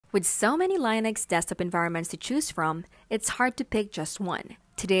With so many Linux desktop environments to choose from, it's hard to pick just one.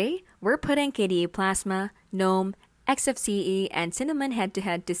 Today, we're putting KDE Plasma, Gnome, Xfce, and Cinnamon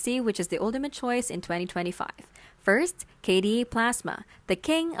head-to-head to see which is the ultimate choice in 2025. First, KDE Plasma, the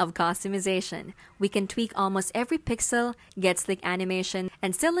king of customization. We can tweak almost every pixel, get slick animation,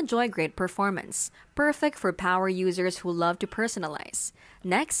 and still enjoy great performance. Perfect for power users who love to personalize.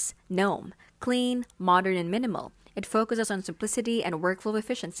 Next, Gnome. Clean, modern, and minimal. It focuses on simplicity and workflow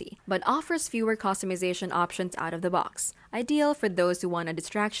efficiency, but offers fewer customization options out of the box, ideal for those who want a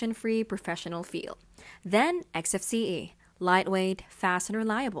distraction-free professional feel. Then, Xfce. Lightweight, fast, and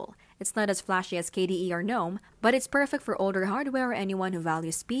reliable. It's not as flashy as KDE or Gnome, but it's perfect for older hardware or anyone who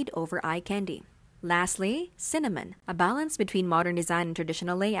values speed over eye candy. Lastly, Cinnamon, a balance between modern design and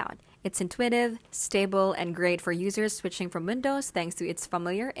traditional layout. It's intuitive, stable, and great for users switching from Windows thanks to its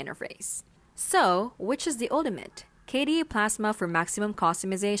familiar interface. So, which is the ultimate? KDE Plasma for maximum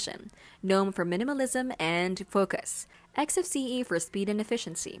customization, Gnome for minimalism and focus, Xfce for speed and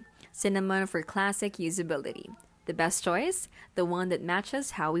efficiency, Cinnamon for classic usability. The best choice? The one that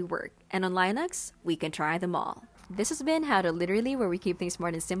matches how we work. And on Linux, we can try them all. This has been How to Literally, where we keep things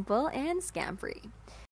smart and simple and scam-free.